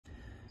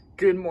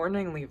Good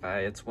morning,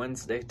 Levi. It's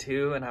Wednesday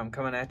too, and I'm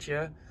coming at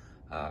you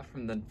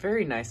from the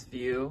very nice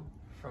view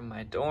from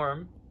my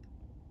dorm.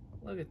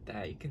 Look at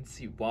that. You can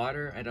see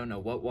water. I don't know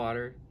what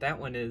water that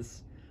one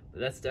is,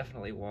 but that's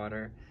definitely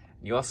water.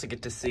 You also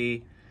get to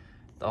see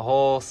the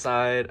whole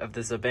side of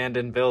this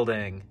abandoned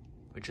building,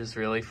 which is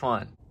really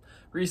fun.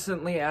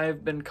 Recently,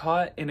 I've been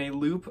caught in a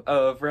loop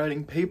of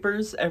writing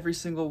papers every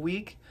single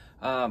week,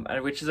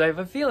 which is, I have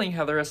a feeling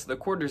how the rest of the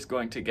quarter is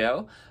going to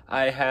go.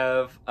 I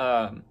have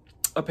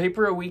a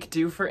paper a week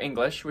due for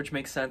English, which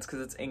makes sense because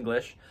it's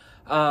English.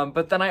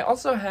 But then I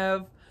also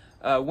have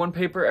one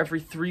paper every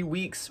 3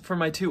 weeks for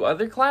my 2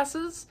 other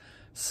classes.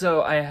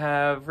 So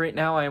right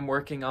now I am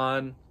working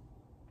on,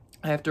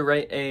 I have to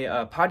write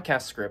a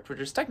podcast script, which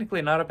is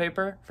technically not a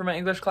paper for my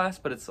English class,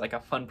 but it's like a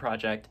fun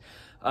project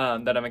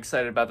that I'm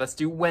excited about. That's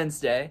due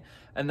Wednesday.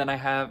 And then I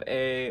have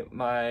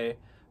my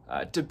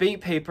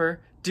debate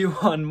paper due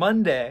on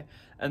Monday.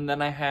 And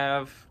then I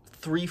have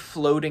 3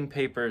 floating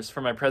papers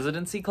for my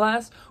presidency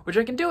class, which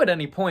I can do at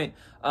any point,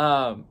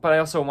 but I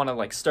also want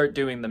to start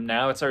doing them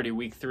now. It's already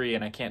week 3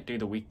 and I can't do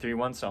the week 3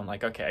 one, so I'm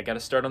like, okay, I got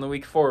to start on the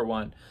week 4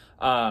 one,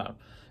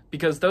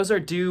 because those are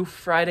due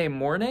Friday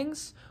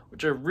mornings,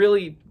 which are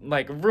really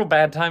a real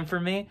bad time for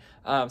me.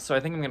 So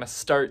I think I'm gonna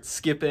start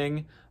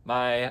skipping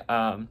my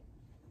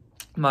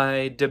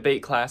my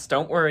debate class.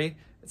 Don't worry.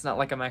 It's not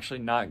like I'm actually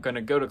not going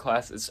to go to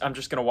class. I'm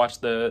just going to watch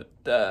the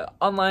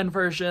online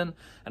version,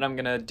 and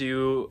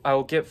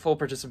I'll get full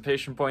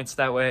participation points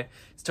that way.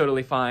 It's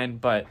totally fine,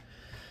 but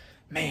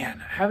man,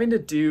 having to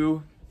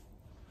do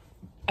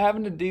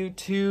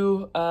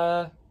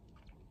 2-hour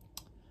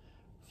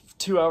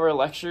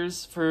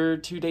lectures for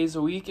 2 days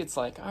a week, it's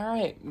like, all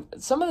right,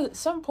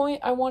 some point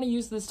I want to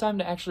use this time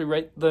to actually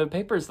write the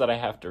papers that I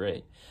have to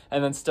write,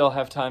 and then still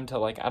have time to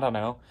I don't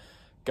know,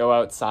 go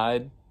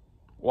outside,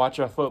 watch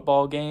a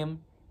football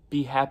game,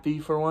 be happy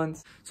for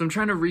once. So I'm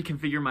trying to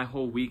reconfigure my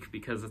whole week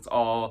because it's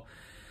all,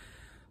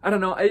 I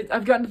don't know,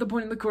 I've gotten to the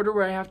point in the quarter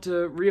where I have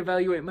to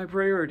reevaluate my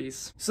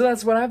priorities. So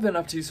that's what I've been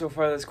up to so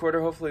far this quarter.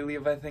 Hopefully,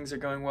 Levi, things are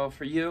going well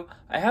for you.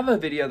 I have a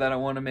video that I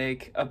want to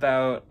make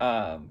about,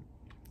 I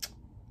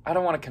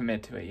don't want to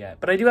commit to it yet,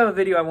 but I do have a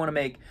video I want to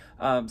make,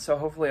 so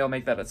hopefully I'll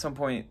make that at some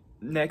point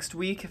next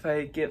week if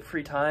I get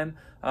free time.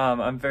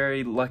 I'm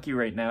very lucky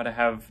right now to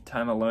have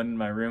time alone in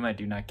my room. I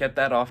do not get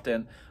that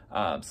often,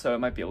 so it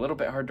might be a little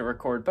bit hard to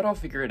record, but I'll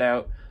figure it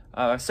out.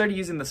 I've started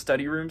using the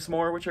study rooms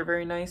more, which are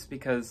very nice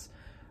because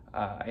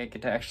I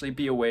get to actually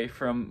be away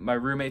from my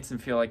roommates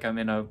and feel like I'm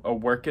in a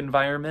work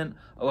environment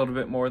a little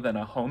bit more than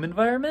a home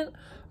environment.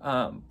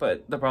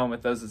 But the problem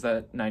with those is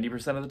that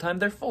 90% of the time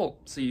they're full,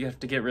 so you have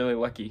to get really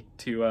lucky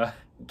to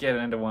get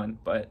into one.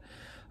 But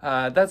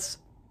that's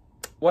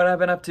what I've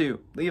been up to.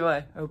 Levi,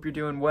 I hope you're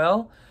doing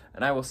well,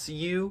 and I will see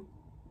you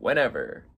whenever.